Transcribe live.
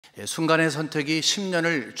순간의 선택이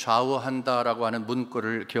 10년을 좌우한다라고 하는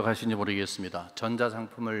문구를 기억하시는지 모르겠습니다.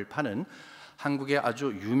 전자상품을 파는 한국의 아주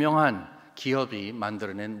유명한 기업이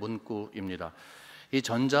만들어낸 문구입니다. 이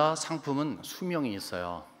전자상품은 수명이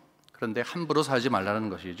있어요. 그런데 함부로 사지 말라는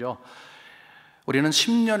것이죠. 우리는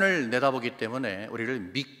 10년을 내다보기 때문에 우리를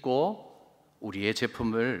믿고 우리의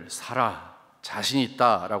제품을 사라, 자신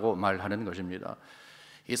있다라고 말하는 것입니다.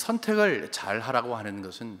 이 선택을 잘 하라고 하는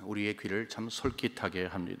것은 우리의 귀를 참 솔깃하게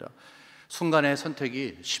합니다. 순간의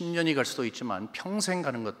선택이 10년이 갈 수도 있지만 평생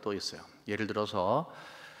가는 것도 있어요. 예를 들어서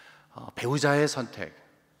배우자의 선택.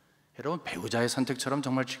 여러분, 배우자의 선택처럼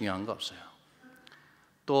정말 중요한 거 없어요.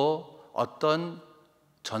 또 어떤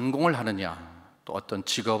전공을 하느냐, 또 어떤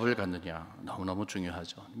직업을 갖느냐, 너무너무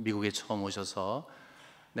중요하죠. 미국에 처음 오셔서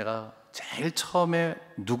내가 제일 처음에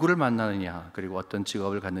누구를 만나느냐, 그리고 어떤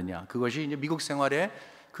직업을 갖느냐, 그것이 이제 미국 생활의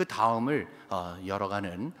그 다음을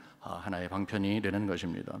열어가는 하나의 방편이 되는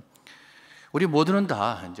것입니다. 우리 모두는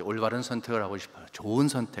다 이제 올바른 선택을 하고 싶어요. 좋은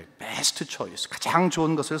선택, 베스트 초이스, 가장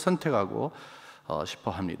좋은 것을 선택하고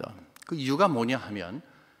싶어 합니다. 그 이유가 뭐냐 하면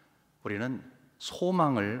우리는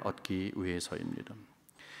소망을 얻기 위해서입니다.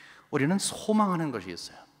 우리는 소망하는 것이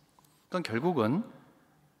있어요. 그건 결국은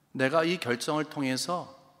내가 이 결정을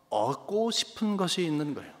통해서 얻고 싶은 것이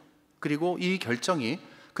있는 거예요. 그리고 이 결정이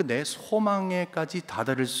그 내 소망에까지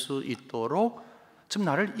다다를 수 있도록 좀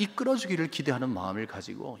나를 이끌어주기를 기대하는 마음을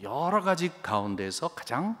가지고 여러 가지 가운데서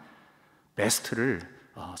가장 베스트를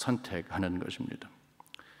선택하는 것입니다.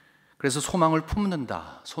 그래서 소망을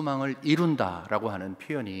품는다, 소망을 이룬다라고 하는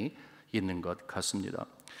표현이 있는 것 같습니다.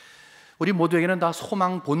 우리 모두에게는 다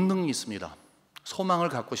소망 본능이 있습니다. 소망을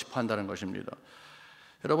갖고 싶어 한다는 것입니다.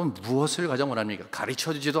 여러분, 무엇을 가장 원합니까?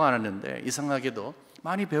 가르쳐주지도 않았는데 이상하게도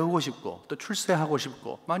많이 배우고 싶고, 또 출세하고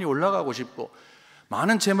싶고, 많이 올라가고 싶고,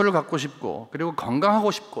 많은 재물을 갖고 싶고, 그리고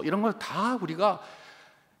건강하고 싶고, 이런 걸 다 우리가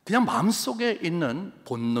그냥 마음속에 있는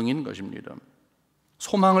본능인 것입니다.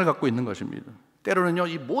 소망을 갖고 있는 것입니다. 때로는요,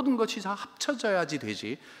 이 모든 것이 다 합쳐져야지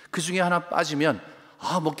되지, 그 중에 하나 빠지면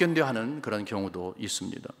못 견뎌 하는 그런 경우도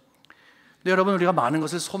있습니다. 근데 여러분, 우리가 많은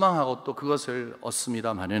것을 소망하고 또 그것을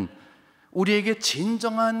얻습니다마는 우리에게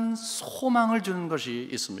진정한 소망을 주는 것이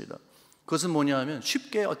있습니다. 그것은 뭐냐 하면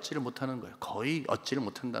쉽게 얻지를 못하는 거예요. 거의 얻지를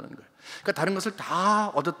못한다는 거예요. 그러니까 다른 것을 다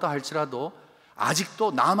얻었다 할지라도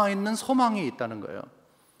아직도 남아있는 소망이 있다는 거예요.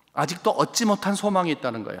 아직도 얻지 못한 소망이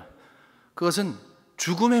있다는 거예요. 그것은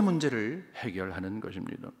죽음의 문제를 해결하는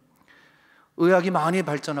것입니다. 의학이 많이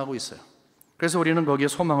발전하고 있어요. 그래서 우리는 거기에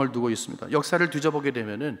소망을 두고 있습니다. 역사를 뒤져보게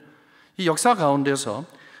되면은 이 역사 가운데서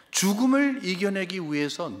죽음을 이겨내기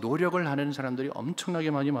위해서 노력을 하는 사람들이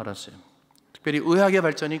엄청나게 많이 많았어요. 특별히 의학의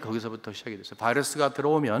발전이 거기서부터 시작이 됐어요. 바이러스가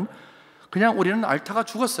들어오면 그냥 우리는 앓다가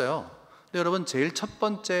죽었어요. 근데 여러분, 제일 첫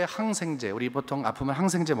번째 항생제, 우리 보통 아프면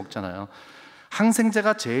항생제 먹잖아요.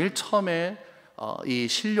 항생제가 제일 처음에 이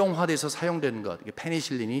실용화돼서 사용된 것,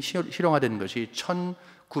 페니실린이 실용화된 것이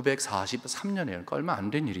 1943년이에요. 그러니까 얼마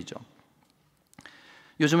안 된 일이죠.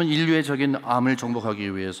 요즘은 인류의 적인 암을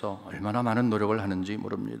정복하기 위해서 얼마나 많은 노력을 하는지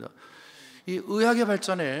모릅니다. 이 의학의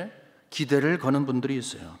발전에 기대를 거는 분들이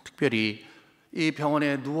있어요. 특별히 이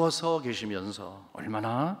병원에 누워서 계시면서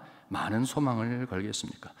얼마나 많은 소망을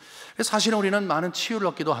걸겠습니까? 사실은 우리는 많은 치유를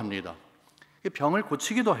얻기도 합니다. 병을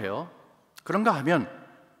고치기도 해요. 그런가 하면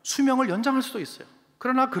수명을 연장할 수도 있어요.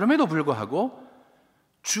 그러나 그럼에도 불구하고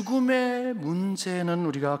죽음의 문제는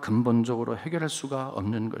우리가 근본적으로 해결할 수가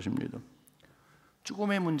없는 것입니다.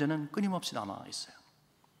 죽음의 문제는 끊임없이 남아 있어요.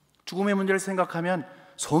 죽음의 문제를 생각하면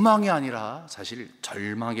소망이 아니라 사실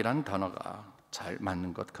절망이란 단어가 잘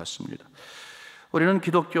맞는 것 같습니다. 우리는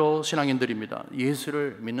기독교 신앙인들입니다.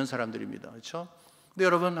 예수를 믿는 사람들입니다. 그렇죠? 근데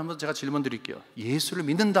여러분, 한번 제가 질문 드릴게요. 예수를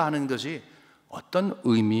믿는다 하는 것이 어떤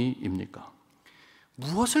의미입니까?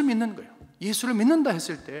 무엇을 믿는 거예요? 예수를 믿는다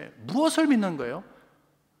했을 때 무엇을 믿는 거예요?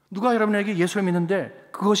 누가 여러분에게 예수를 믿는데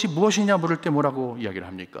그것이 무엇이냐 물을 때 뭐라고 이야기를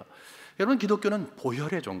합니까? 여러분, 기독교는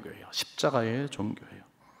보혈의 종교예요. 십자가의 종교예요.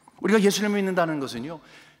 우리가 예수를 믿는다는 것은요,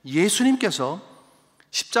 예수님께서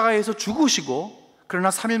십자가에서 죽으시고 그러나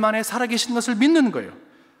 3일 만에 살아계신 것을 믿는 거예요.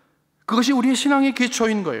 그것이 우리의 신앙의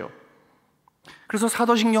기초인 거예요. 그래서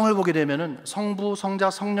사도신경을 보게 되면은 성부,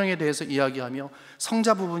 성자, 성령에 대해서 이야기하며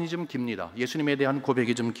성자 부분이 좀 깁니다. 예수님에 대한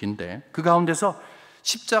고백이 좀 긴데 그 가운데서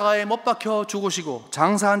십자가에 못 박혀 죽으시고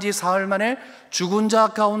장사한 지 사흘 만에 죽은 자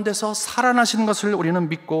가운데서 살아나신 것을 우리는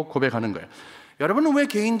믿고 고백하는 거예요. 여러분은 왜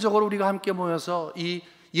개인적으로 우리가 함께 모여서 이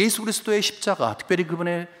예수 그리스도의 십자가, 특별히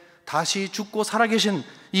그분의 다시 죽고 살아계신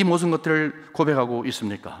이 모든 것들을 고백하고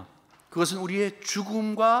있습니까? 그것은 우리의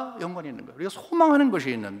죽음과 연관이 있는 거예요. 우리가 소망하는 것이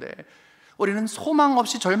있는데 우리는 소망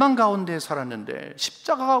없이 절망 가운데 살았는데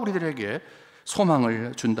십자가가 우리들에게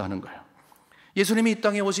소망을 준다는 거예요. 예수님이 이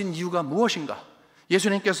땅에 오신 이유가 무엇인가?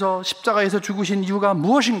 예수님께서 십자가에서 죽으신 이유가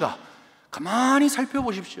무엇인가? 가만히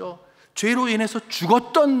살펴보십시오. 죄로 인해서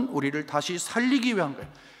죽었던 우리를 다시 살리기 위한 거예요.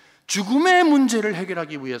 죽음의 문제를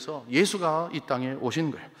해결하기 위해서 예수가 이 땅에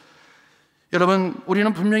오신 거예요. 여러분,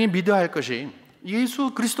 우리는 분명히 믿어야 할 것이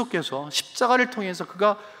예수 그리스도께서 십자가를 통해서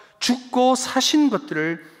그가 죽고 사신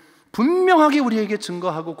것들을 분명하게 우리에게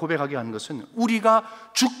증거하고 고백하게 한 것은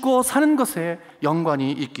우리가 죽고 사는 것에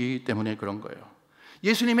연관이 있기 때문에 그런 거예요.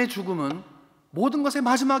 예수님의 죽음은 모든 것의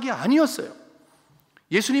마지막이 아니었어요.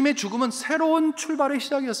 예수님의 죽음은 새로운 출발의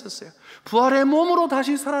시작이었었어요. 부활의 몸으로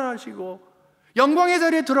다시 살아나시고 영광의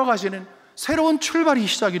자리에 들어가시는 새로운 출발이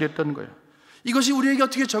시작이 됐던 거예요. 이것이 우리에게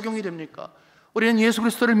어떻게 적용이 됩니까? 우리는 예수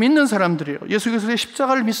그리스도를 믿는 사람들이에요. 예수 그리스도의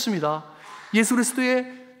십자가를 믿습니다. 예수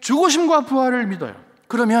그리스도의 죽으심과 부활을 믿어요.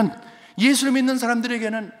 그러면 예수를 믿는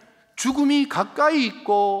사람들에게는 죽음이 가까이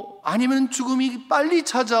있고 아니면 죽음이 빨리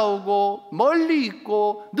찾아오고 멀리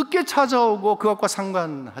있고 늦게 찾아오고 그것과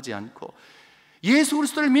상관하지 않고 예수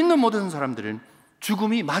그리스도를 믿는 모든 사람들은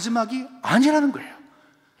죽음이 마지막이 아니라는 거예요.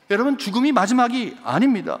 여러분, 죽음이 마지막이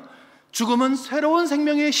아닙니다. 죽음은 새로운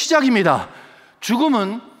생명의 시작입니다.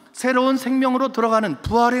 죽음은 새로운 생명으로 들어가는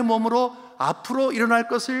부활의 몸으로 앞으로 일어날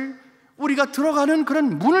것을 우리가 들어가는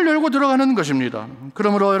그런 문을 열고 들어가는 것입니다.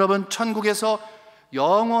 그러므로 여러분, 천국에서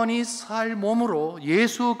영원히 살 몸으로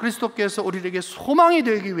예수 그리스도께서 우리에게 소망이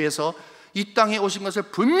되기 위해서 이 땅에 오신 것을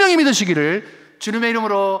분명히 믿으시기를 주님의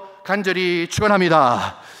이름으로 간절히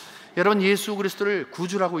축원합니다. 여러분, 예수 그리스도를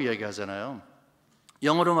구주라고 이야기하잖아요.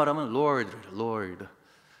 영어로 말하면 Lord.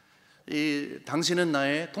 당신은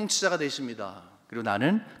나의 통치자가 되십니다. 그리고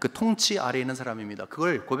나는 그 통치 아래에 있는 사람입니다.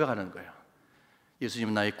 그걸 고백하는 거예요.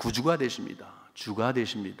 예수님은 나의 구주가 되십니다. 주가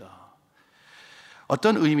되십니다.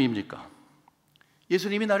 어떤 의미입니까?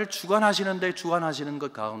 예수님이 나를 주관하시는데 주관하시는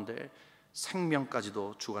것 가운데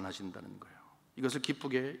생명까지도 주관하신다는 거예요. 이것을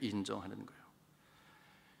기쁘게 인정하는 거예요.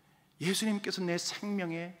 예수님께서 내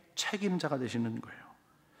생명의 책임자가 되시는 거예요.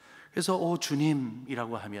 그래서 오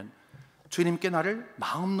주님이라고 하면 주님께 나를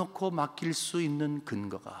마음 놓고 맡길 수 있는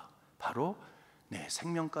근거가 바로 내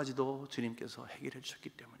생명까지도 주님께서 해결해 주셨기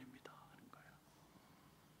때문입니다.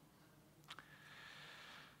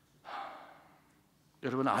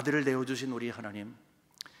 여러분, 아들을 내어주신 우리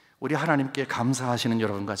하나님께 감사하시는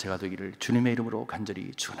여러분과 제가 되기를 주님의 이름으로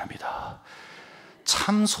간절히 축원합니다.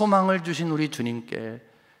 참 소망을 주신 우리 주님께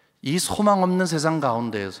이 소망 없는 세상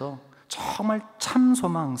가운데에서 정말 참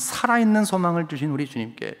소망, 살아있는 소망을 주신 우리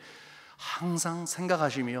주님께 항상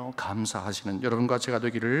생각하시며 감사하시는 여러분과 제가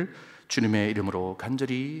되기를 주님의 이름으로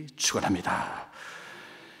간절히 축원합니다.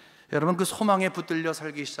 여러분, 그 소망에 붙들려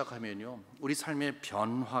살기 시작하면요, 우리 삶의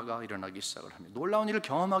변화가 일어나기 시작을 합니다. 놀라운 일을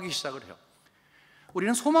경험하기 시작을 해요.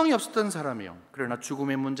 우리는 소망이 없었던 사람이에요. 그러나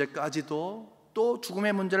죽음의 문제까지도 또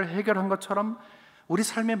죽음의 문제를 해결한 것처럼 우리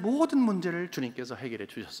삶의 모든 문제를 주님께서 해결해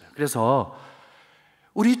주셨어요. 그래서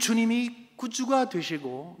우리 주님이 구주가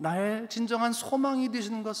되시고 나의 진정한 소망이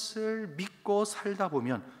되시는 것을 믿고 살다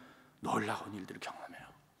보면 놀라운 일들을 경험해요.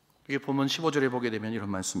 이게 본문 15절에 보게 되면 이런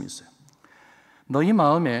말씀이 있어요. 너희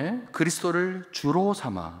마음에 그리스도를 주로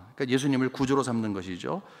삼아, 그러니까 예수님을 구주로 삼는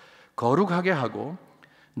것이죠. 거룩하게 하고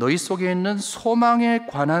너희 속에 있는 소망에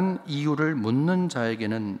관한 이유를 묻는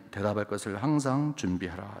자에게는 대답할 것을 항상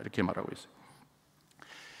준비하라, 이렇게 말하고 있어요.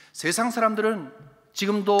 세상 사람들은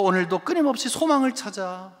지금도 오늘도 끊임없이 소망을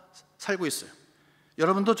찾아 살고 있어요.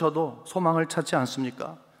 여러분도 저도 소망을 찾지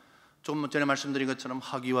않습니까? 조금 전에 말씀드린 것처럼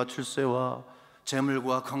학위와 출세와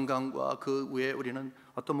재물과 건강과 그 외에 우리는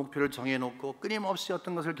어떤 목표를 정해놓고 끊임없이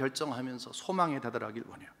어떤 것을 결정하면서 소망에 다다르길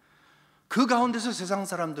원해요. 그 가운데서 세상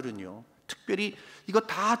사람들은요, 특별히 이거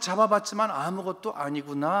다 잡아봤지만 아무것도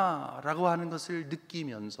아니구나 라고 하는 것을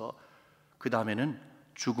느끼면서 그 다음에는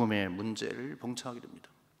죽음의 문제를 봉착하게 됩니다.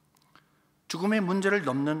 죽음의 문제를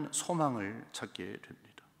넘는 소망을 찾게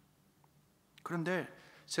됩니다. 그런데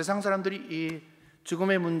세상 사람들이 이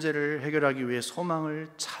죽음의 문제를 해결하기 위해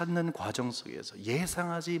소망을 찾는 과정 속에서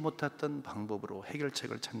예상하지 못했던 방법으로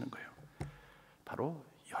해결책을 찾는 거예요. 바로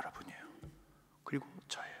여러분이에요. 그리고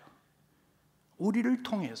저예요. 우리를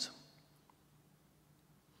통해서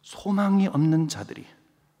소망이 없는 자들이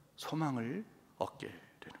소망을 얻게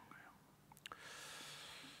되는 거예요.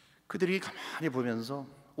 그들이 가만히 보면서,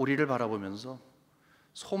 우리를 바라보면서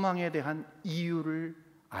소망에 대한 이유를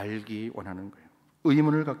알기 원하는 거예요.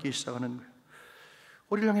 의문을 갖기 시작하는 거예요.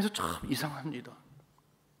 우리를 향해서 참 이상합니다.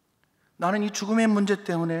 나는 이 죽음의 문제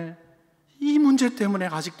때문에, 이 문제 때문에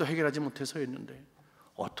아직도 해결하지 못해서 있는데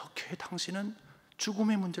어떻게 당신은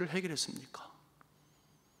죽음의 문제를 해결했습니까?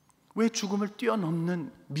 왜 죽음을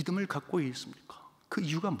뛰어넘는 믿음을 갖고 있습니까? 그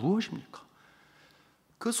이유가 무엇입니까?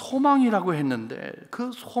 그 소망이라고 했는데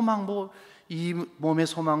그 소망, 이 몸의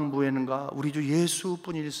소망 무엇인가? 우리 주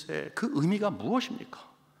예수뿐일세. 그 의미가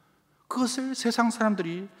무엇입니까? 그것을 세상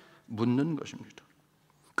사람들이 묻는 것입니다.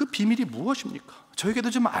 그 비밀이 무엇입니까? 저에게도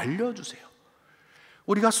좀 알려주세요.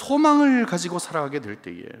 우리가 소망을 가지고 살아가게 될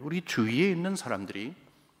때에 우리 주위에 있는 사람들이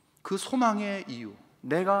그 소망의 이유,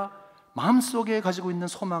 내가 마음속에 가지고 있는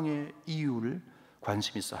소망의 이유를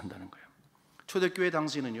관심 있어 한다는 거예요. 초대교회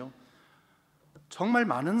당시는요, 정말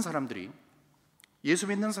많은 사람들이 예수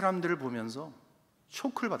믿는 사람들을 보면서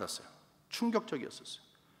쇼크를 받았어요. 충격적이었었어요.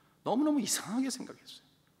 너무너무 이상하게 생각했어요.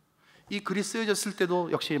 이 글이 쓰여졌을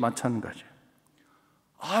때도 역시 마찬가지예요.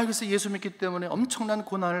 그래서 예수 믿기 때문에 엄청난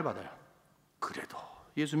고난을 받아요. 그래도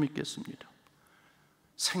예수 믿겠습니다.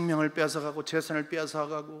 생명을 뺏어가고 재산을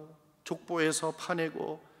뺏어가고 족보에서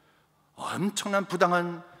파내고 엄청난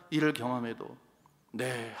부당한 일을 경험해도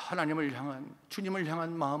네, 하나님을 향한, 주님을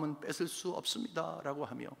향한 마음은 뺏을 수 없습니다 라고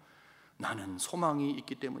하며 나는 소망이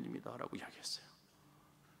있기 때문입니다 라고 이야기했어요.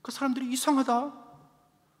 그 사람들이 이상하다는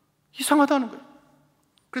거예요.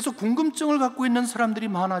 그래서 궁금증을 갖고 있는 사람들이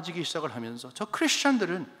많아지기 시작을 하면서 저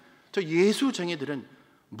크리스찬들은, 저 예수쟁이들은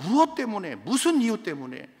무엇 때문에, 무슨 이유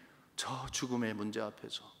때문에 저 죽음의 문제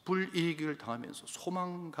앞에서 불이익을 당하면서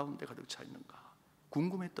소망 가운데 가득 차 있는가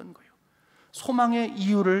궁금했던 거예요. 소망의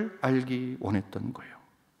이유를 알기 원했던 거예요.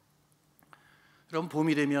 여러분,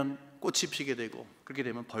 봄이 되면 꽃이 피게 되고 그렇게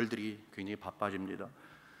되면 벌들이 굉장히 바빠집니다.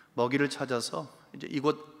 먹이를 찾아서 이제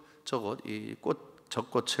이곳 저곳 저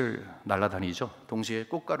꽃을 날아다니죠. 동시에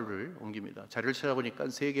꽃가루를 옮깁니다. 자료를 찾아보니까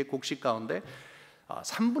세계 곡식 가운데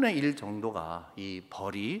 3분의 1 정도가 이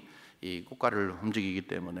벌이 이 꽃가루를 움직이기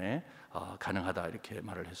때문에 가능하다 이렇게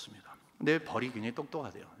말을 했습니다. 근데 벌이 굉장히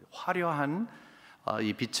똑똑하대요. 화려한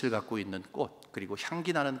이 빛을 갖고 있는 꽃, 그리고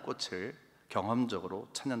향기 나는 꽃을 경험적으로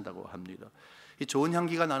찾는다고 합니다. 이 좋은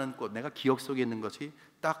향기가 나는 꽃, 내가 기억 속에 있는 것이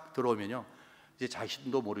딱 들어오면요, 이제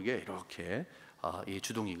자신도 모르게 이렇게 이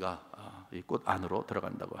주둥이가 이 꽃 안으로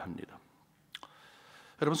들어간다고 합니다.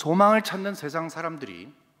 여러분, 소망을 찾는 세상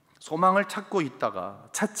사람들이 소망을 찾고 있다가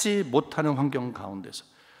찾지 못하는 환경 가운데서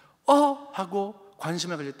하고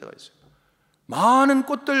관심을 가질 때가 있어요. 많은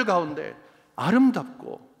꽃들 가운데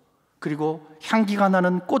아름답고 그리고 향기가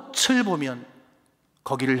나는 꽃을 보면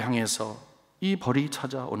거기를 향해서 이 벌이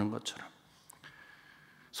찾아오는 것처럼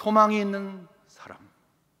소망이 있는 사람,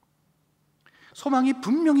 소망이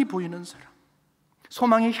분명히 보이는 사람,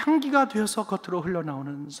 소망의 향기가 되어서 겉으로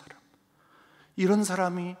흘러나오는 사람, 이런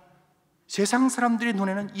사람이 세상 사람들의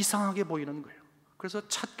눈에는 이상하게 보이는 거예요. 그래서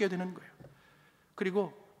찾게 되는 거예요.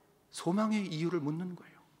 그리고 소망의 이유를 묻는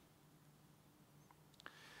거예요.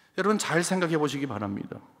 여러분, 잘 생각해 보시기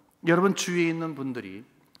바랍니다. 여러분 주위에 있는 분들이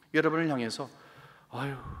여러분을 향해서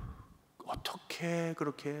어떻게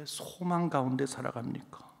그렇게 소망 가운데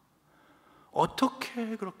살아갑니까?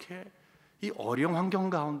 어떻게 그렇게 이 어려운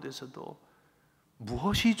환경 가운데서도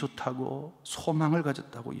무엇이 좋다고 소망을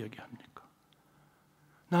가졌다고 이야기합니까?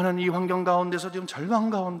 나는 이 환경 가운데서 지금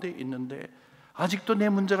절망 가운데 있는데 아직도 내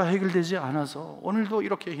문제가 해결되지 않아서 오늘도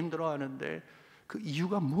이렇게 힘들어하는데 그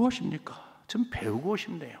이유가 무엇입니까? 좀 배우고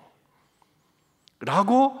싶네요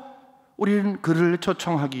라고 우리는 그를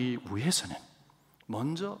초청하기 위해서는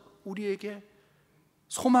먼저 우리에게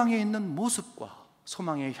소망에 있는 모습과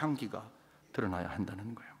소망의 향기가 드러나야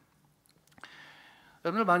한다는 거예요.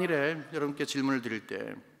 여러분들, 만일에 여러분께 질문을 드릴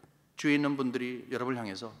때 주위에 있는 분들이 여러분을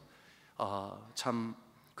향해서 참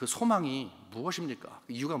그 소망이 무엇입니까?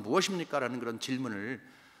 이유가 무엇입니까? 라는 그런 질문을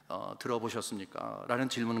들어보셨습니까? 라는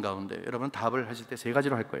질문 가운데 여러분 답을 하실 때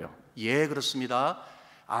 3가지로 할 거예요. 예, 그렇습니다.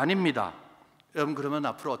 아닙니다. 여러분, 그러면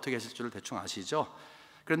앞으로 어떻게 하실 줄을 대충 아시죠?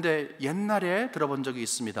 그런데 옛날에 들어본 적이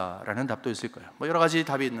있습니다 라는 답도 있을 거예요. 여러 가지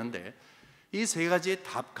답이 있는데 이 3가지의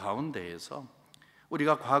답 가운데에서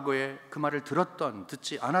우리가 과거에 그 말을 들었던,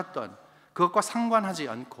 듣지 않았던 그것과 상관하지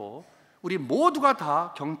않고 우리 모두가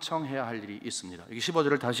다 경청해야 할 일이 있습니다. 여기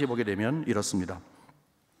 15절을 다시 보게 되면 이렇습니다.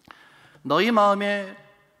 너희 마음에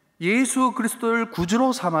예수 그리스도를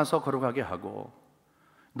구주로 삼아서 거룩하게 하고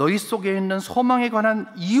너희 속에 있는 소망에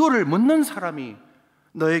관한 이유를 묻는 사람이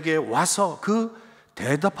너에게 와서 그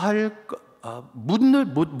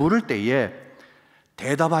물을 때에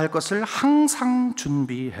대답할 것을 항상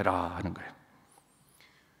준비해라 하는 거예요.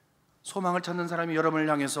 소망을 찾는 사람이 여러분을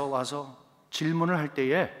향해서 와서 질문을 할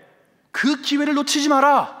때에 그 기회를 놓치지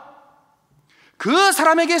마라. 그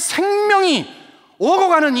사람에게 생명이 오고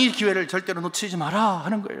가는 이 기회를 절대로 놓치지 마라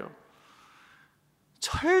하는 거예요.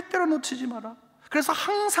 절대로 놓치지 마라. 그래서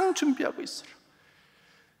항상 준비하고 있어요.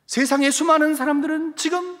 세상에 수많은 사람들은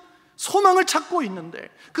지금 소망을 찾고 있는데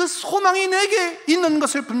그 소망이 내게 있는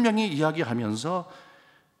것을 분명히 이야기하면서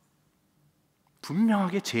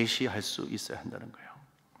분명하게 제시할 수 있어야 한다는 거예요.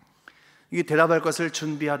 이게 대답할 것을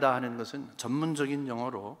준비하다 하는 것은 전문적인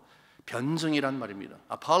영어로 변증이란 말입니다.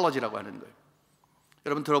 apology라고 하는 거예요.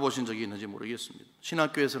 여러분 들어보신 적이 있는지 모르겠습니다.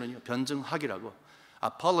 신학교에서는요, 변증학이라고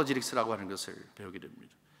apologetics라고 하는 것을 배우게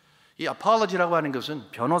됩니다. 이 apology라고 하는 것은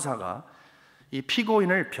변호사가 이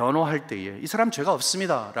피고인을 변호할 때에 이 사람 죄가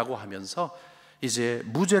없습니다 라고 하면서 이제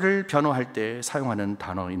무죄를 변호할 때 사용하는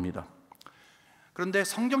단어입니다. 그런데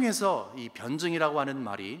성경에서 이 변증이라고 하는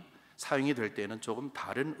말이 사용이 될 때는 조금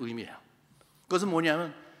다른 의미예요. 그것은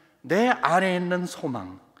뭐냐면 내 안에 있는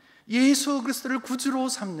소망, 예수 그리스도를 구주로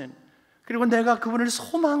삼는, 그리고 내가 그분을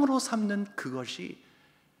소망으로 삼는 그것이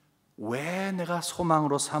왜 내가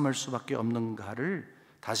소망으로 삼을 수밖에 없는가를,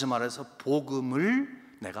 다시 말해서 복음을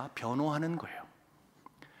내가 변호하는 거예요.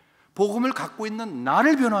 복음을 갖고 있는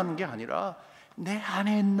나를 변호하는 게 아니라 내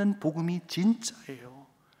안에 있는 복음이 진짜예요,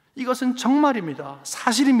 이것은 정말입니다,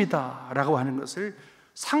 사실입니다 라고 하는 것을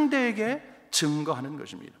상대에게 증거하는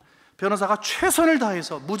것입니다. 변호사가 최선을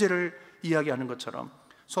다해서 무죄를 이야기하는 것처럼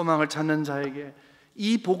소망을 찾는 자에게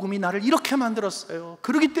이 복음이 나를 이렇게 만들었어요,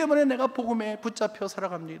 그렇기 때문에 내가 복음에 붙잡혀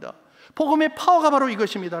살아갑니다, 복음의 파워가 바로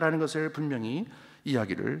이것입니다 라는 것을 분명히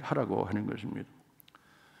이야기를 하라고 하는 것입니다.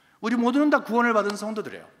 우리 모두는 다 구원을 받은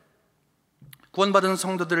성도들이에요. 구원받은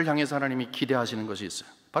성도들을 향해서 하나님이 기대하시는 것이 있어요.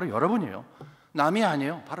 바로 여러분이에요. 남이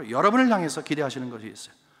아니에요. 바로 여러분을 향해서 기대하시는 것이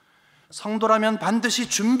있어요. 성도라면 반드시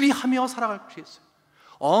준비하며 살아갈 것이 있어요.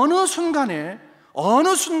 어느 순간에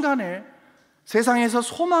세상에서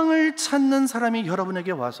소망을 찾는 사람이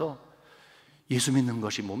여러분에게 와서 예수 믿는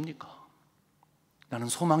것이 뭡니까? 나는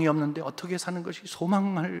소망이 없는데 어떻게 사는 것이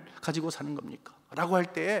소망을 가지고 사는 겁니까? 라고 할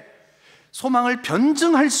때에 소망을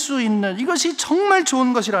변증할 수 있는, 이것이 정말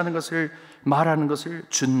좋은 것이라는 것을 말하는 것을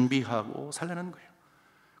준비하고 살라는 거예요.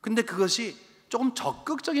 근데 그것이 조금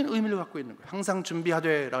적극적인 의미를 갖고 있는 거예요. 항상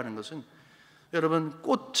준비하되라는 것은, 여러분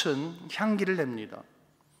꽃은 향기를 냅니다.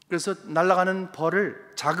 그래서 날아가는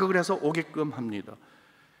벌을 자극을 해서 오게끔 합니다.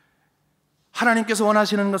 하나님께서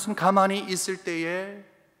원하시는 것은 가만히 있을 때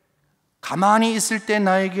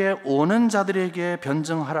나에게 오는 자들에게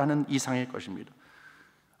변증하라는 이상의 것입니다.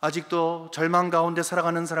 아직도 절망 가운데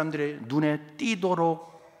살아가는 사람들의 눈에 띄도록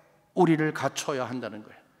우리를 갖춰야 한다는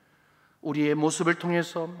거예요. 우리의 모습을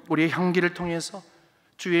통해서, 우리의 향기를 통해서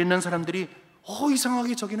주위에 있는 사람들이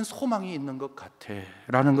이상하게 저기는 소망이 있는 것 같아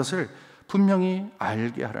라는 것을 분명히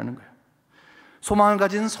알게 하라는 거예요. 소망을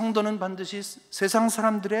가진 성도는 반드시 세상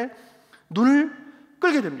사람들의 눈을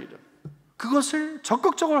끌게 됩니다. 그것을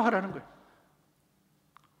적극적으로 하라는 거예요.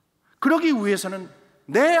 그러기 위해서는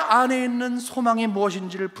내 안에 있는 소망이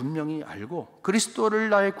무엇인지를 분명히 알고 그리스도를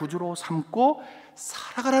나의 구주로 삼고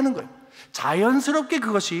살아가라는 거예요. 자연스럽게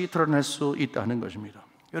그것이 드러날 수 있다는 것입니다.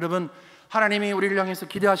 여러분, 하나님이 우리를 향해서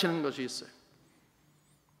기대하시는 것이 있어요.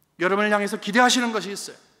 여러분을 향해서 기대하시는 것이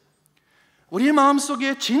있어요. 우리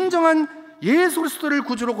마음속에 진정한 예수 그리스도를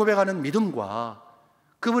구주로 고백하는 믿음과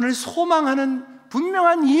그분을 소망하는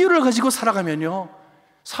분명한 이유를 가지고 살아가면요,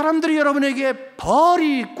 사람들이 여러분에게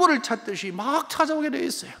벌이 꿀을 찾듯이 막 찾아오게 되어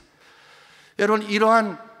있어요. 여러분,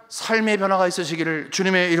 이러한 삶의 변화가 있으시기를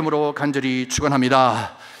주님의 이름으로 간절히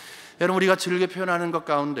축원합니다. 여러분, 우리가 즐겨 표현하는 것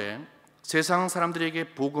가운데 세상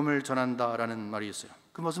사람들에게 복음을 전한다라는 말이 있어요.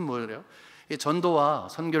 그것은 뭐예요? 전도와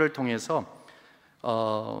선교를 통해서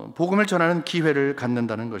복음을 전하는 기회를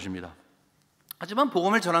갖는다는 것입니다. 하지만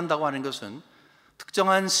복음을 전한다고 하는 것은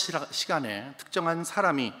특정한 시간에 특정한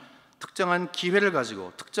사람이 특정한 기회를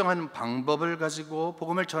가지고 특정한 방법을 가지고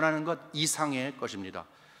복음을 전하는 것 이상의 것입니다.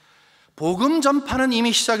 복음 전파는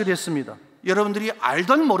이미 시작이 됐습니다. 여러분들이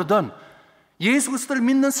알던 모르던 예수 그리스도를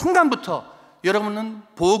믿는 순간부터 여러분은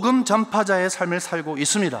복음 전파자의 삶을 살고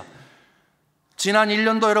있습니다. 지난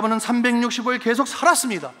 1년도 여러분은 365일 계속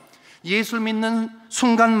살았습니다. 예수를 믿는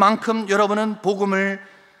순간만큼 여러분은 복음을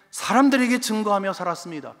사람들에게 증거하며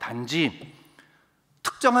살았습니다. 단지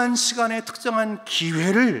특정한 시간에 특정한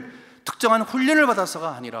기회를, 특정한 훈련을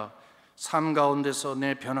받아서가 아니라 삶 가운데서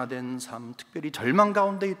내 변화된 삶, 특별히 절망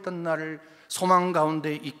가운데 있던 나를 소망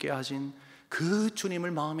가운데 있게 하신 그 주님을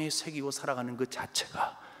마음에 새기고 살아가는 그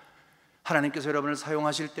자체가 하나님께서 여러분을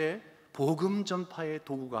사용하실 때 복음 전파의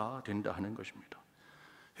도구가 된다 하는 것입니다.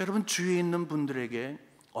 여러분, 주위에 있는 분들에게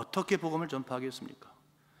어떻게 복음을 전파하겠습니까?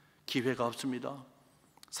 기회가 없습니다.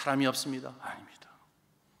 사람이 없습니다. 아닙니다.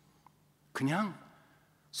 그냥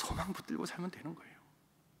소망 붙들고 살면 되는 거예요.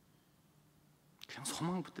 그냥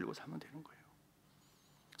소망 붙들고 살면 되는 거예요.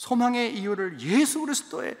 소망의 이유를 예수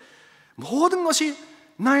그리스도의 모든 것이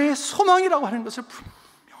나의 소망이라고 하는 것을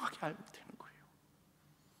분명하게 알면 되는 거예요.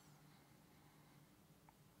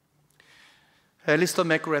 엘리스터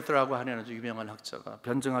맥그레트라고 하는 아주 유명한 학자가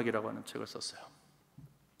변증학이라고 하는 책을 썼어요.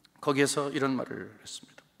 거기에서 이런 말을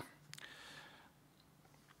했습니다.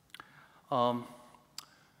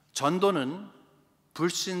 전도는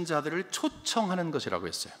불신자들을 초청하는 것이라고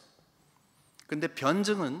했어요. 근데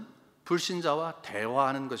변증은 불신자와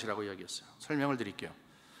대화하는 것이라고 이야기했어요. 설명을 드릴게요.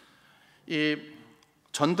 이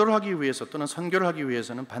전도를 하기 위해서 또는 선교를 하기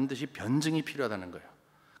위해서는 반드시 변증이 필요하다는 거예요.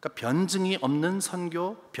 그러니까 변증이 없는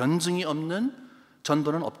선교, 변증이 없는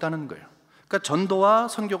전도는 없다는 거예요. 그러니까 전도와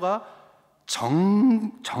선교가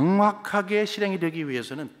정확하게 실행이 되기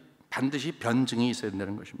위해서는 반드시 변증이 있어야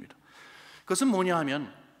된다는 것입니다. 그것은 뭐냐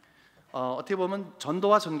하면 어떻게 보면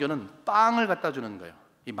전도와 선교는 빵을 갖다 주는 거예요.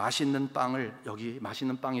 이 맛있는 빵을, 여기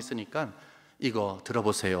맛있는 빵이 있으니까 이거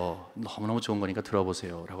들어보세요. 너무너무 좋은 거니까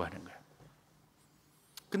들어보세요 라고 하는 거예요.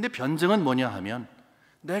 근데 변증은 뭐냐 하면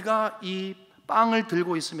내가 이 빵을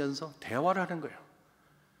들고 있으면서 대화를 하는 거예요.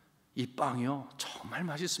 이 빵이요 정말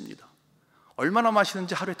맛있습니다. 얼마나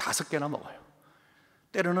맛있는지 하루에 5개나 먹어요.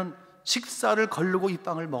 때로는 식사를 거르고 이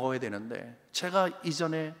빵을 먹어야 되는데 제가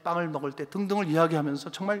이전에 빵을 먹을 때 등등을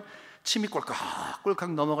이야기하면서 정말 침이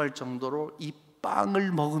꼴깍꼴깍 넘어갈 정도로 이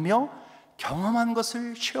빵을 먹으며 경험한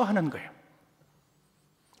것을 쉐어하는 거예요.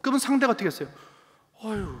 그러면 상대가 어떻게 했어요?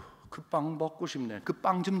 어휴, 그 빵 먹고 싶네. 그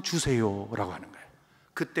빵 좀 주세요 라고 하는 거예요.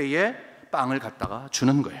 그때에 빵을 갖다가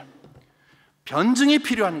주는 거예요. 변증이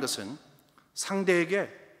필요한 것은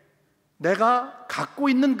상대에게 내가 갖고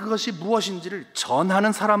있는 그것이 무엇인지를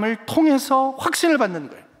전하는 사람을 통해서 확신을 받는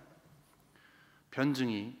거예요.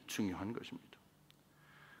 변증이 중요한 것입니다.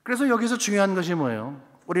 그래서 여기서 중요한 것이 뭐예요?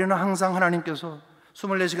 우리는 항상 하나님께서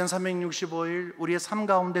 24시간 365일 우리의 삶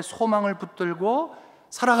가운데 소망을 붙들고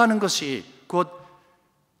살아가는 것이 곧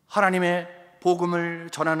하나님의 복음을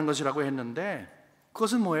전하는 것이라고 했는데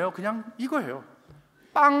그것은 뭐예요? 그냥 이거예요.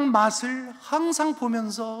 빵 맛을 항상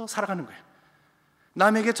보면서 살아가는 거예요.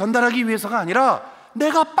 남에게 전달하기 위해서가 아니라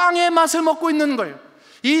내가 빵의 맛을 먹고 있는 거예요.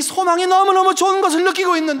 이 소망이 너무너무 좋은 것을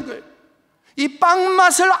느끼고 있는 거예요. 이 빵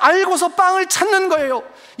맛을 알고서 빵을 찾는 거예요.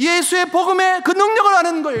 예수의 복음의 그 능력을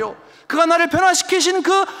아는 거예요. 그가 나를 변화시키신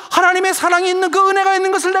그 하나님의 사랑이 있는 그 은혜가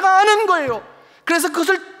있는 것을 내가 아는 거예요. 그래서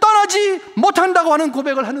그것을 떠나지 못한다고 하는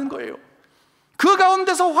고백을 하는 거예요. 그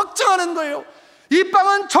가운데서 확증하는 거예요. 이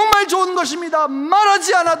빵은 정말 좋은 것입니다.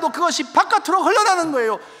 말하지 않아도 그것이 바깥으로 흘러나는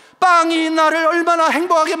거예요. 빵이 나를 얼마나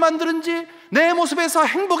행복하게 만드는지 내 모습에서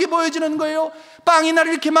행복이 보여지는 거예요. 빵이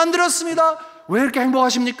나를 이렇게 만들었습니다. 왜 이렇게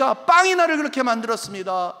행복하십니까? 빵이 나를 그렇게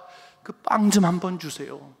만들었습니다. 그 빵 좀 한번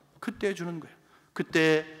주세요. 그때 주는 거예요.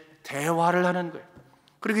 그때 대화를 하는 거예요.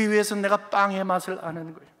 그러기 위해서는 내가 빵의 맛을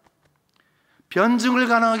아는 거예요. 변증을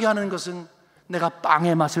가능하게 하는 것은 내가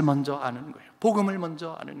빵의 맛을 먼저 아는 거예요. 복음을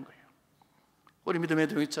먼저 아는 거예요. 우리 믿음의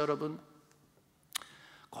동역자 여러분,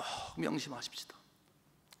 꼭 명심하십시다.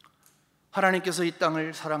 하나님께서 이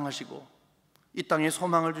땅을 사랑하시고 이 땅에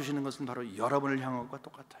소망을 주시는 것은 바로 여러분을 향한 것과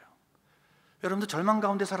똑같아요. 여러분도 절망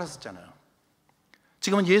가운데 살았었잖아요.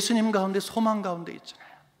 지금은 예수님 가운데 소망 가운데 있잖아요.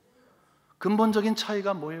 근본적인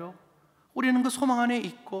차이가 뭐예요? 우리는 그 소망 안에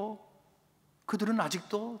있고 그들은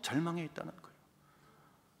아직도 절망에 있다는 거예요.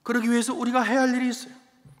 그러기 위해서 우리가 해야 할 일이 있어요.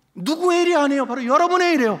 누구의 일이 아니에요? 바로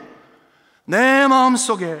여러분의 일이에요. 내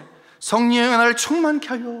마음속에 성령의 나를 충만케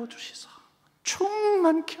하여 주시사,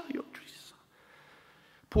 충만케 하여 주시사.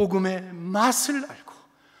 복음의 맛을 알고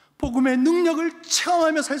복음의 능력을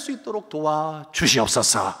체험하며 살 수 있도록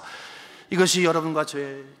도와주시옵소서. 이것이 여러분과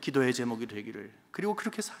저의 기도의 제목이 되기를, 그리고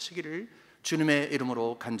그렇게 사시기를 주님의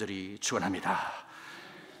이름으로 간절히 축원합니다.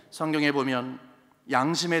 성경에 보면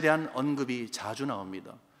양심에 대한 언급이 자주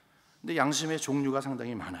나옵니다. 근데 양심의 종류가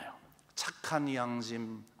상당히 많아요. 착한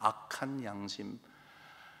양심, 악한 양심,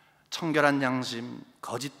 청결한 양심,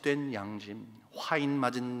 거짓된 양심, 화인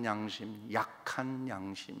맞은 양심, 약한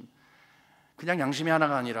양심. 그냥 양심이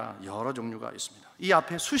하나가 아니라 여러 종류가 있습니다. 이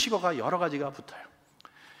앞에 수식어가 여러 가지가 붙어요.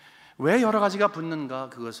 왜 여러 가지가 붙는가?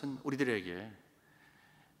 그것은 우리들에게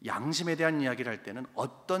양심에 대한 이야기를 할 때는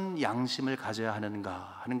어떤 양심을 가져야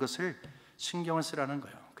하는가 하는 것을 신경을 쓰라는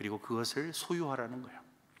거예요. 그리고 그것을 소유하라는 거예요.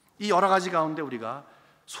 이 여러 가지 가운데 우리가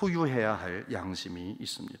소유해야 할 양심이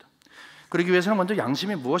있습니다. 그러기 위해서는 먼저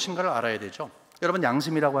양심이 무엇인가를 알아야 되죠. 여러분,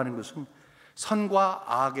 양심이라고 하는 것은 선과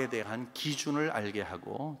악에 대한 기준을 알게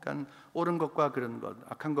하고, 그러니까 옳은 것과 그런 것,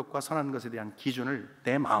 악한 것과 선한 것에 대한 기준을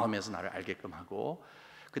내 마음에서 나를 알게끔 하고,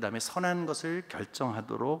 그 다음에 선한 것을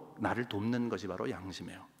결정하도록 나를 돕는 것이 바로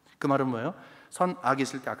양심이에요. 그 말은 뭐예요? 선, 악이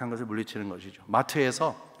있을 때 악한 것을 물리치는 것이죠.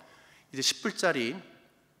 마트에서 이제 10불짜리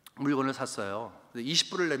물건을 샀어요.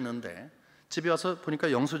 20불을 냈는데 집에 와서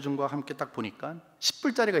보니까 영수증과 함께 딱 보니까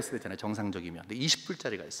 10불짜리가 있어야 되잖아요, 정상적이면. 근데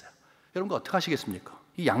 20불짜리가 있어요. 여러분, 어떻게 하시겠습니까?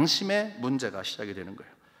 이 양심의 문제가 시작이 되는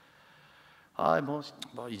거예요.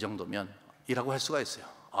 이 정도면 이라고 할 수가 있어요.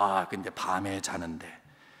 근데 밤에 자는데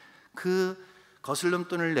그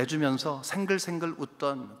거슬림돈을 내주면서 생글생글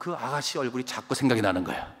웃던 그 아가씨 얼굴이 자꾸 생각이 나는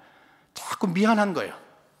거예요. 자꾸 미안한 거예요.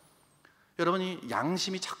 여러분이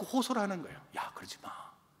양심이 자꾸 호소를 하는 거예요. 야, 그러지 마.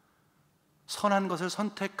 선한 것을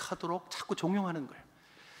선택하도록 자꾸 종용하는 거예요.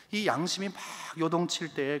 이 양심이 막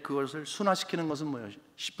요동칠 때 그것을 순화시키는 것은 뭐예요?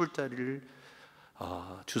 10불짜리를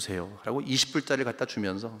주세요 라고 20불짜리를 갖다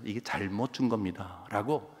주면서 이게 잘못 준 겁니다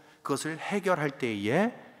라고 그것을 해결할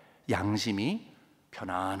때에 양심이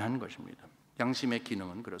편안한 것입니다. 양심의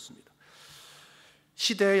기능은 그렇습니다.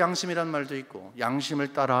 시대의 양심이란 말도 있고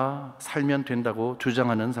양심을 따라 살면 된다고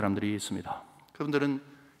주장하는 사람들이 있습니다. 그분들은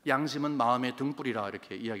양심은 마음의 등불이라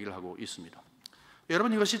이렇게 이야기를 하고 있습니다.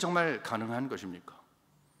 여러분, 이것이 정말 가능한 것입니까?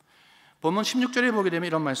 본문 16절에 보게 되면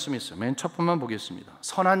이런 말씀이 있어요. 맨 첫 번만 보겠습니다.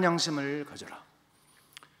 선한 양심을 가져라.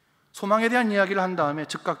 소망에 대한 이야기를 한 다음에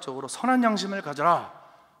즉각적으로 선한 양심을 가져라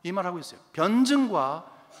이 말하고 있어요. 변증과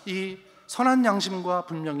이 선한 양심과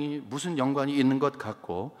분명히 무슨 연관이 있는 것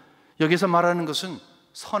같고, 여기서 말하는 것은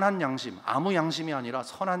선한 양심, 아무 양심이 아니라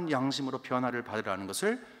선한 양심으로 변화를 받으라는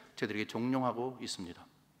것을 저희들에게 종용하고 있습니다.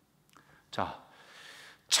 자,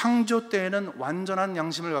 창조 때에는 완전한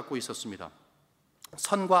양심을 갖고 있었습니다.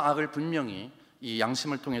 선과 악을 분명히 이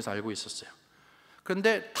양심을 통해서 알고 있었어요.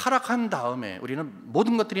 그런데 타락한 다음에 우리는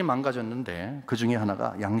모든 것들이 망가졌는데 그 중에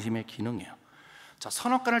하나가 양심의 기능이에요. 자,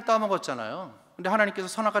 선악과를 따먹었잖아요. 근데 하나님께서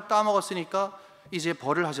선악과 따먹었으니까 이제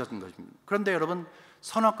벌을 하셨던 것입니다. 그런데 여러분,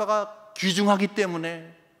 선악과가 귀중하기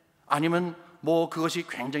때문에 아니면 뭐 그것이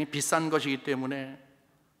굉장히 비싼 것이기 때문에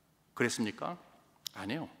그랬습니까?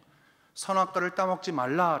 아니에요. 선악과를 따먹지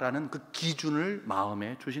말라라는 그 기준을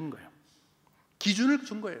마음에 주신 거예요. 기준을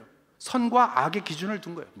준 거예요. 선과 악의 기준을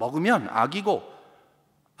둔 거예요. 먹으면 악이고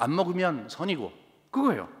안 먹으면 선이고,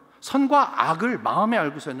 그거예요. 선과 악을 마음에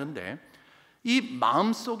알고 있었는데 이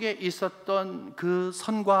마음속에 있었던 그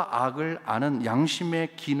선과 악을 아는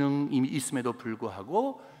양심의 기능이 있음에도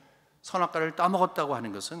불구하고 선악과를 따먹었다고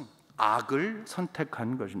하는 것은 악을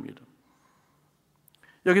선택한 것입니다.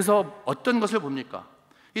 여기서 어떤 것을 봅니까?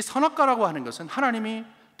 이 선악과라고 하는 것은 하나님이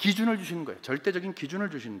기준을 주시는 거예요. 절대적인 기준을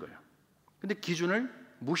주시는 거예요. 근데 기준을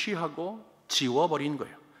무시하고 지워버린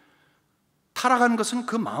거예요. 타락한 것은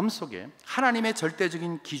그 마음속에 하나님의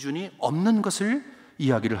절대적인 기준이 없는 것을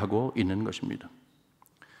이야기를 하고 있는 것입니다.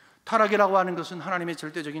 타락이라고 하는 것은 하나님의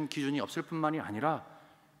절대적인 기준이 없을 뿐만이 아니라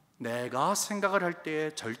내가 생각을 할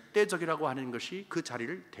때에 절대적이라고 하는 것이 그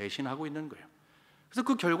자리를 대신하고 있는 거예요. 그래서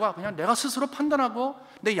그 결과 그냥 내가 스스로 판단하고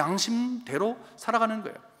내 양심대로 살아가는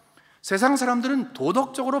거예요. 세상 사람들은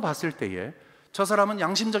도덕적으로 봤을 때에 저 사람은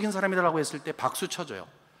양심적인 사람이라고 했을 때 박수 쳐줘요.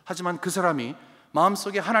 하지만 그 사람이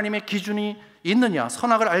마음속에 하나님의 기준이 있느냐,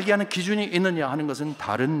 선악을 알게 하는 기준이 있느냐 하는 것은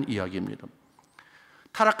다른 이야기입니다.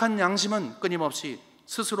 타락한 양심은 끊임없이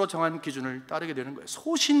스스로 정한 기준을 따르게 되는 거예요.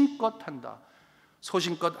 소신껏 한다.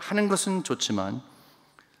 소신껏 하는 것은 좋지만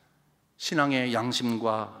신앙의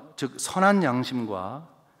양심과, 즉 선한 양심과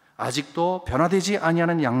아직도 변화되지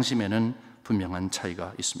아니하는 양심에는 분명한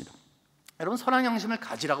차이가 있습니다. 여러분, 선한 양심을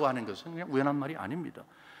가지라고 하는 것은 그냥 우연한 말이 아닙니다.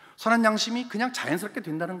 선한 양심이 그냥 자연스럽게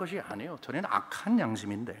된다는 것이 아니에요. 전에는 악한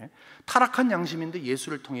양심인데, 타락한 양심인데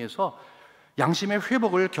예수를 통해서 양심의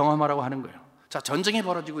회복을 경험하라고 하는 거예요. 자, 전쟁이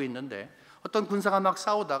벌어지고 있는데 어떤 군사가 막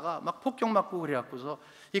싸우다가 막 폭격 맞고 그래갖고서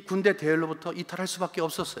이 군대 대열로부터 이탈할 수밖에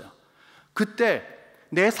없었어요. 그때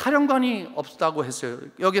내 사령관이 없다고 했어요.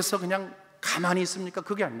 여기서 그냥 가만히 있습니까?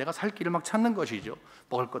 그게 아니라 내가 살 길을 막 찾는 것이죠.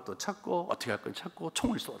 먹을 것도 찾고 어떻게 할 건 찾고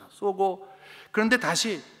총을 쏘고. 그런데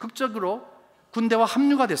다시 극적으로 군대와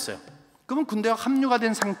합류가 됐어요. 그러면 군대와 합류가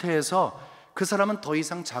된 상태에서 그 사람은 더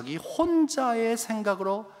이상 자기 혼자의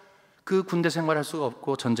생각으로 그 군대 생활할 수가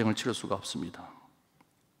없고 전쟁을 치를 수가 없습니다.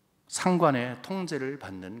 상관의 통제를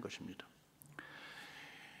받는 것입니다.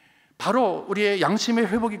 바로 우리의 양심의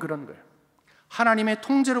회복이 그런 거예요. 하나님의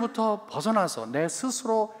통제로부터 벗어나서 내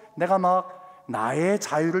스스로 내가 막 나의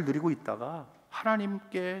자유를 누리고 있다가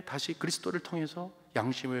하나님께 다시 그리스도를 통해서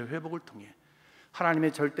양심의 회복을 통해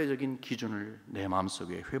하나님의 절대적인 기준을 내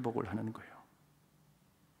마음속에 회복을 하는 거예요.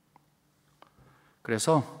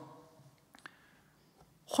 그래서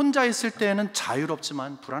혼자 있을 때는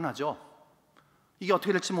자유롭지만 불안하죠. 이게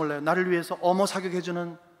어떻게 될지 몰라요. 나를 위해서 어머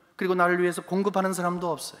사격해주는, 그리고 나를 위해서 공급하는 사람도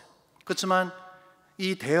없어요. 그렇지만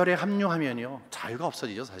이 대열에 합류하면요, 자유가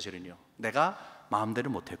없어지죠. 사실은요, 내가 마음대로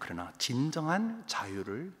못해요. 그러나 진정한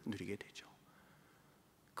자유를 누리게 되죠.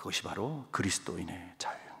 그것이 바로 그리스도인의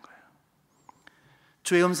자유인 거예요.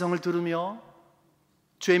 주의 음성을 들으며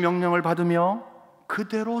주의 명령을 받으며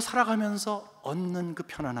그대로 살아가면서 얻는 그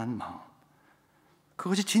편안한 마음,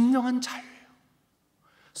 그것이 진정한 자유예요.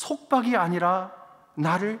 속박이 아니라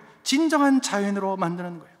나를 진정한 자유인으로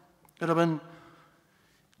만드는 거예요. 여러분,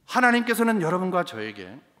 하나님께서는 여러분과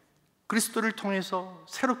저에게 그리스도를 통해서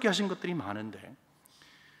새롭게 하신 것들이 많은데,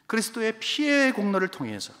 그리스도의 피의 공로를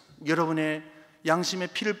통해서 여러분의 양심의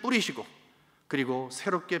피를 뿌리시고 그리고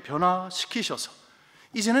새롭게 변화시키셔서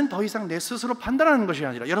이제는 더 이상 내 스스로 판단하는 것이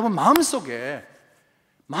아니라 여러분 마음속에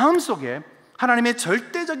하나님의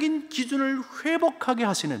절대적인 기준을 회복하게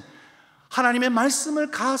하시는, 하나님의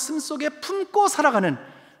말씀을 가슴속에 품고 살아가는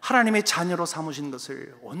하나님의 자녀로 삼으신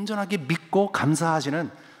것을 온전하게 믿고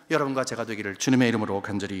감사하시는 여러분과 제가 되기를 주님의 이름으로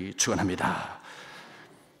간절히 축원합니다.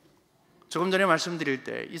 조금 전에 말씀드릴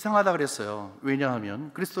때 이상하다 그랬어요.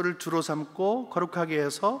 왜냐하면 그리스도를 주로 삼고 거룩하게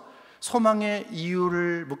해서 소망의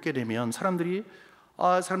이유를 묻게 되면 사람들이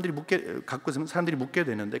묻게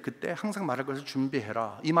되는데, 그때 항상 말할 것을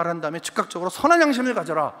준비해라, 이 말을 한 다음에 즉각적으로 선한 양심을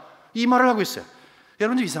가져라, 이 말을 하고 있어요.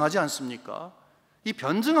 여러분 좀 이상하지 않습니까? 이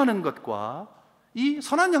변증하는 것과 이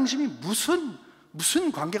선한 양심이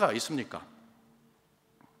무슨 관계가 있습니까?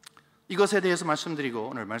 이것에 대해서 말씀드리고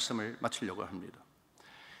오늘 말씀을 마치려고 합니다.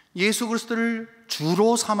 예수 그리스도를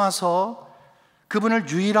주로 삼아서 그분을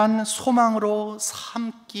유일한 소망으로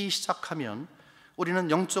삼기 시작하면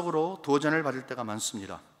우리는 영적으로 도전을 받을 때가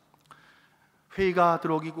많습니다. 회의가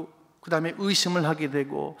들어오고 그 다음에 의심을 하게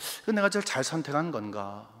되고, 내가 제일 잘 선택한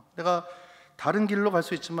건가? 내가 다른 길로 갈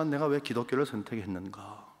수 있지만 내가 왜 기독교를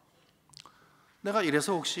선택했는가? 내가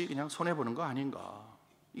이래서 혹시 그냥 손해보는 거 아닌가?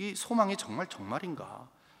 이 소망이 정말인가?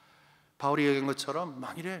 바울이 얘기한 것처럼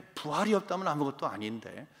만일에 부활이 없다면 아무것도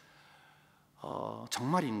아닌데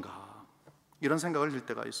정말인가? 이런 생각을 들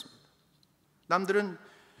때가 있습니다. 남들은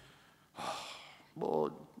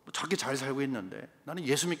저렇게 잘 살고 있는데 나는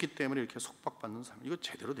예수 믿기 때문에 이렇게 속박받는 삶, 이거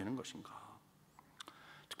제대로 되는 것인가?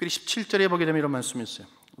 특별히 17절에 보게 되면 이런 말씀이 있어요.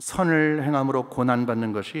 선을 행함으로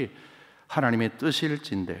고난받는 것이 하나님의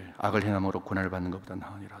뜻일진대 악을 행함으로 고난을 받는 것보다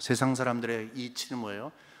나으니라. 세상 사람들의 이치는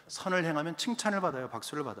뭐예요? 선을 행하면 칭찬을 받아요,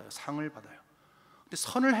 박수를 받아요, 상을 받아요. 근데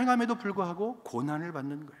선을 행함에도 불구하고 고난을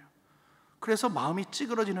받는 거예요. 그래서 마음이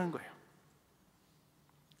찌그러지는 거예요.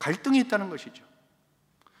 갈등이 있다는 것이죠.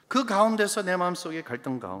 그 가운데서 내 마음속의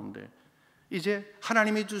갈등 가운데 이제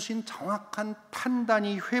하나님이 주신 정확한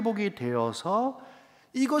판단이 회복이 되어서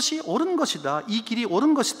이것이 옳은 것이다, 이 길이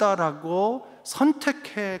옳은 것이다 라고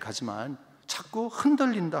선택해 가지만 자꾸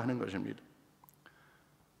흔들린다 하는 것입니다.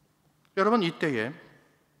 여러분, 이때에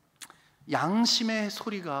양심의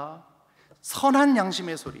소리가, 선한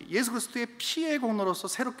양심의 소리, 예수 그리스도의 피의 공로로서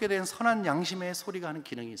새롭게 된 선한 양심의 소리가 하는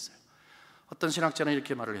기능이 있어요. 어떤 신학자는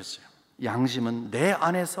이렇게 말을 했어요. 양심은 내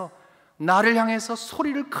안에서 나를 향해서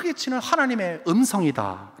소리를 크게 치는 하나님의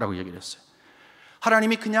음성이다 라고 얘기를 했어요.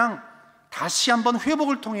 하나님이 그냥 다시 한번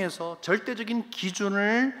회복을 통해서 절대적인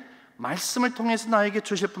기준을 말씀을 통해서 나에게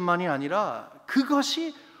주실 뿐만이 아니라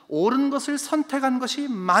그것이 옳은 것을 선택한 것이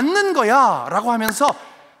맞는 거야 라고 하면서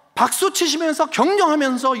박수 치시면서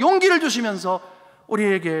격려하면서 용기를 주시면서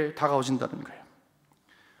우리에게 다가오신다는 거예요.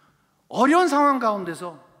 어려운 상황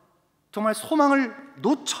가운데서 정말 소망을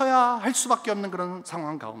놓쳐야 할 수밖에 없는 그런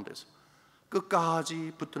상황 가운데서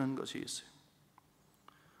끝까지 붙드는 것이 있어요.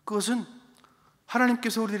 그것은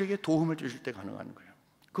하나님께서 우리들에게 도움을 주실 때 가능한 거예요.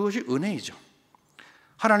 그것이 은혜이죠.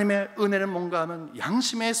 하나님의 은혜는 뭔가 하면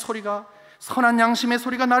양심의 소리가, 선한 양심의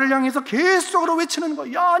소리가 나를 향해서 계속적으로 외치는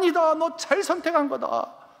거야. 야, 아니다, 너 잘 선택한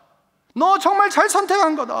거다, 너 정말 잘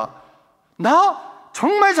선택한 거다, 나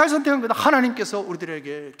정말 잘 선택한 거다. 하나님께서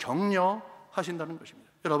우리들에게 격려하신다는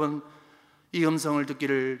것입니다. 여러분, 이 음성을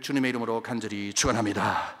듣기를 주님의 이름으로 간절히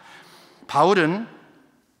축원합니다. 바울은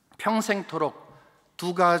평생토록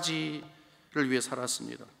두 가지를 위해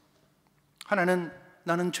살았습니다. 하나는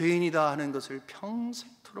나는 죄인이다 하는 것을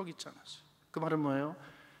평생토록 잊지 않았어요. 그 말은 뭐예요?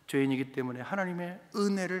 죄인이기 때문에 하나님의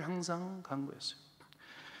은혜를 항상 간구했어요.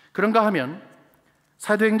 그런가 하면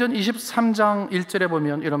사도행전 23장 1절에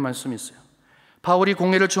보면 이런 말씀이 있어요. 바울이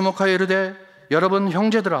공회를 주목하여 이르되 여러분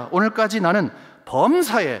형제들아, 오늘까지 나는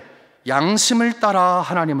범사에 양심을 따라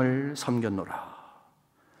하나님을 섬겼노라.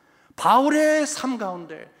 바울의 삶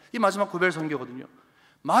가운데 이 마지막 고별 선교거든요.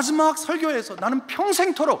 마지막 설교에서 나는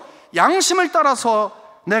평생토록 양심을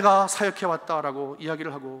따라서 내가 사역해왔다라고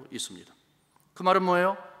이야기를 하고 있습니다. 그 말은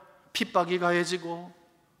뭐예요? 핍박이 가해지고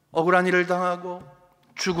억울한 일을 당하고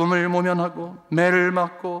죽음을 모면하고 매를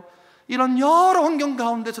맞고 이런 여러 환경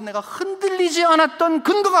가운데서 내가 흔들리지 않았던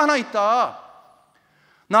근거가 하나 있다.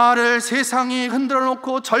 나를 세상이 흔들어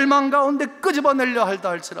놓고 절망 가운데 끄집어내려 할다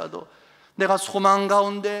할지라도 내가 소망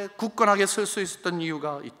가운데 굳건하게 설 수 있었던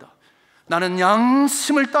이유가 있다. 나는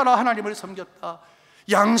양심을 따라 하나님을 섬겼다.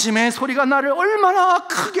 양심의 소리가 나를 얼마나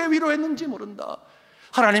크게 위로했는지 모른다.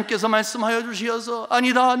 하나님께서 말씀하여 주시어서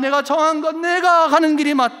아니다, 내가 정한 것, 내가 가는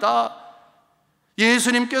길이 맞다.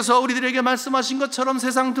 예수님께서 우리들에게 말씀하신 것처럼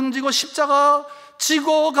세상 등지고 십자가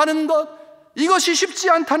지고 가는 것, 이것이 쉽지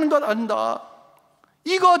않다는 것 안다.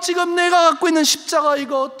 이거 지금 내가 갖고 있는 십자가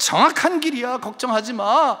이거 정확한 길이야. 걱정하지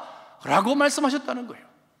마 라고 말씀하셨다는 거예요.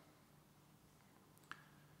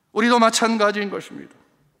 우리도 마찬가지인 것입니다.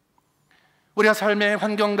 우리가 삶의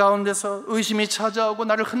환경 가운데서 의심이 찾아오고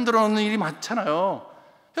나를 흔들어 놓는 일이 많잖아요.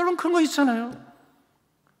 여러분 그런 거 있잖아요.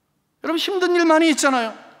 여러분 힘든 일 많이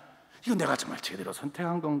있잖아요. 이거 내가 정말 제대로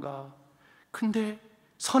선택한 건가? 근데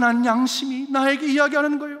선한 양심이 나에게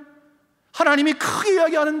이야기하는 거예요. 하나님이 크게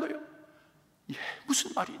이야기하는 거예요. 예,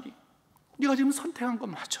 무슨 말이니? 네가 지금 선택한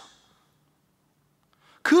건 맞아.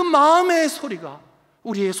 그 마음의 소리가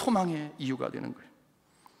우리의 소망의 이유가 되는 거예요.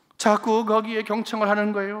 자꾸 거기에 경청을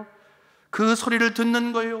하는 거예요. 그 소리를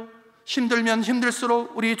듣는 거예요. 힘들면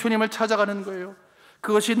힘들수록 우리 주님을 찾아가는 거예요.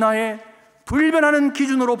 그것이 나의 불변하는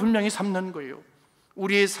기준으로 분명히 삼는 거예요.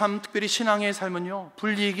 우리의 삶, 특별히 신앙의 삶은요,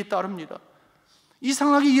 불이익이 따릅니다.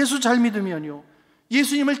 이상하게 예수 잘 믿으면요,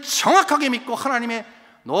 예수님을 정확하게 믿고 하나님의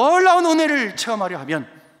놀라운 은혜를 체험하려 하면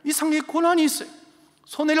이상하게 고난이 있어요.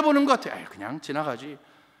 손해를 보는 것 같아요. 그냥 지나가지.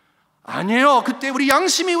 아니에요. 그때 우리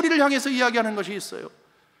양심이 우리를 향해서 이야기하는 것이 있어요.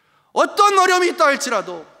 어떤 어려움이 있다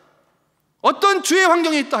할지라도, 어떤 주의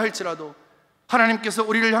환경이 있다 할지라도 하나님께서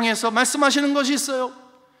우리를 향해서 말씀하시는 것이 있어요.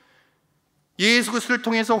 예수 그리스도를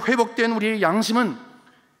통해서 회복된 우리의 양심은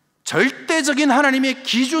절대적인 하나님의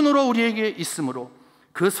기준으로 우리에게 있으므로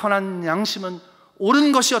그 선한 양심은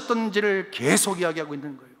옳은 것이 어떤지를 계속 이야기하고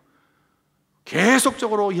있는 거예요.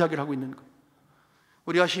 계속적으로 이야기를 하고 있는 거예요.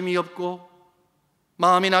 우리가 힘이 없고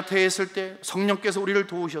마음이 나태했을 때 성령께서 우리를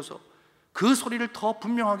도우셔서 그 소리를 더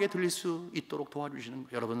분명하게 들릴 수 있도록 도와주시는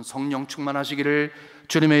거예요. 여러분 성령 충만하시기를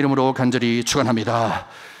주님의 이름으로 간절히 축원합니다.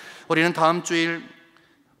 우리는 다음 주일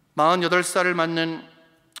 48살을 맞는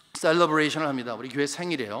셀러브레이션을 합니다. 우리 교회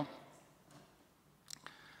생일이에요.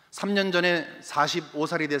 3년 전에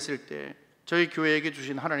 45살이 됐을 때 저희 교회에게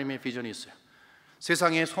주신 하나님의 비전이 있어요.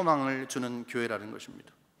 세상에 소망을 주는 교회라는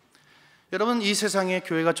것입니다. 여러분 이 세상에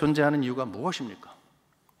교회가 존재하는 이유가 무엇입니까?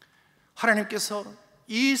 하나님께서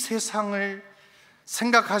이 세상을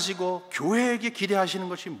생각하시고 교회에게 기대하시는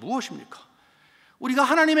것이 무엇입니까? 우리가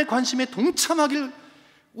하나님의 관심에 동참하길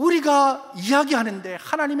우리가 이야기하는데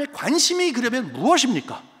하나님의 관심이 그러면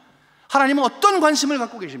무엇입니까? 하나님은 어떤 관심을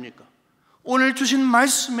갖고 계십니까? 오늘 주신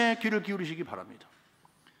말씀에 귀를 기울이시기 바랍니다.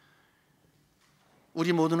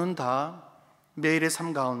 우리 모두는 다 매일의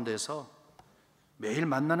삶 가운데서 매일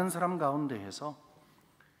만나는 사람 가운데에서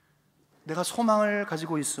내가 소망을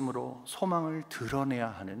가지고 있으므로 소망을 드러내야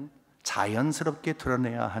하는, 자연스럽게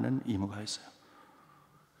드러내야 하는 의무가 있어요.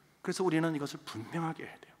 그래서 우리는 이것을 분명하게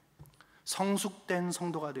해야 돼요. 성숙된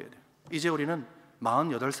성도가 되어야 돼요. 이제 우리는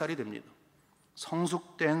 48살이 됩니다.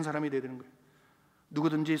 성숙된 사람이 되어야 되는 거예요.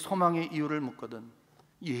 누구든지 소망의 이유를 묻거든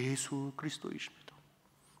예수 그리스도이십니다.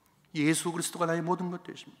 예수 그리스도가 나의 모든 것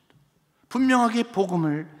되십니다. 분명하게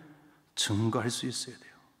복음을 증거할 수 있어야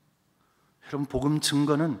돼요. 여러분 복음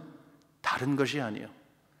증거는 다른 것이 아니에요.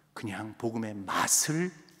 그냥 복음의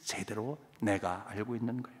맛을 제대로 내가 알고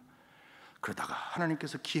있는 거예요. 그러다가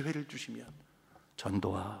하나님께서 기회를 주시면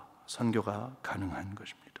전도와 선교가 가능한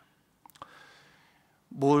것입니다.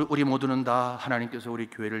 우리 모두는 다 하나님께서 우리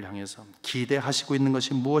교회를 향해서 기대하시고 있는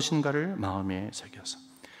것이 무엇인가를 마음에 새겨서,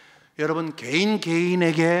 여러분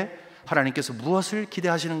개인에게 하나님께서 무엇을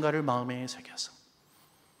기대하시는가를 마음에 새겨서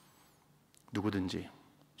누구든지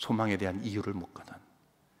소망에 대한 이유를 묻거든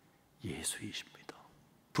예수이십니다.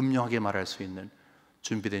 분명하게 말할 수 있는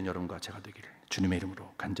준비된 여러분과 제가 되기를 주님의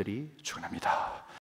이름으로 간절히 축원합니다.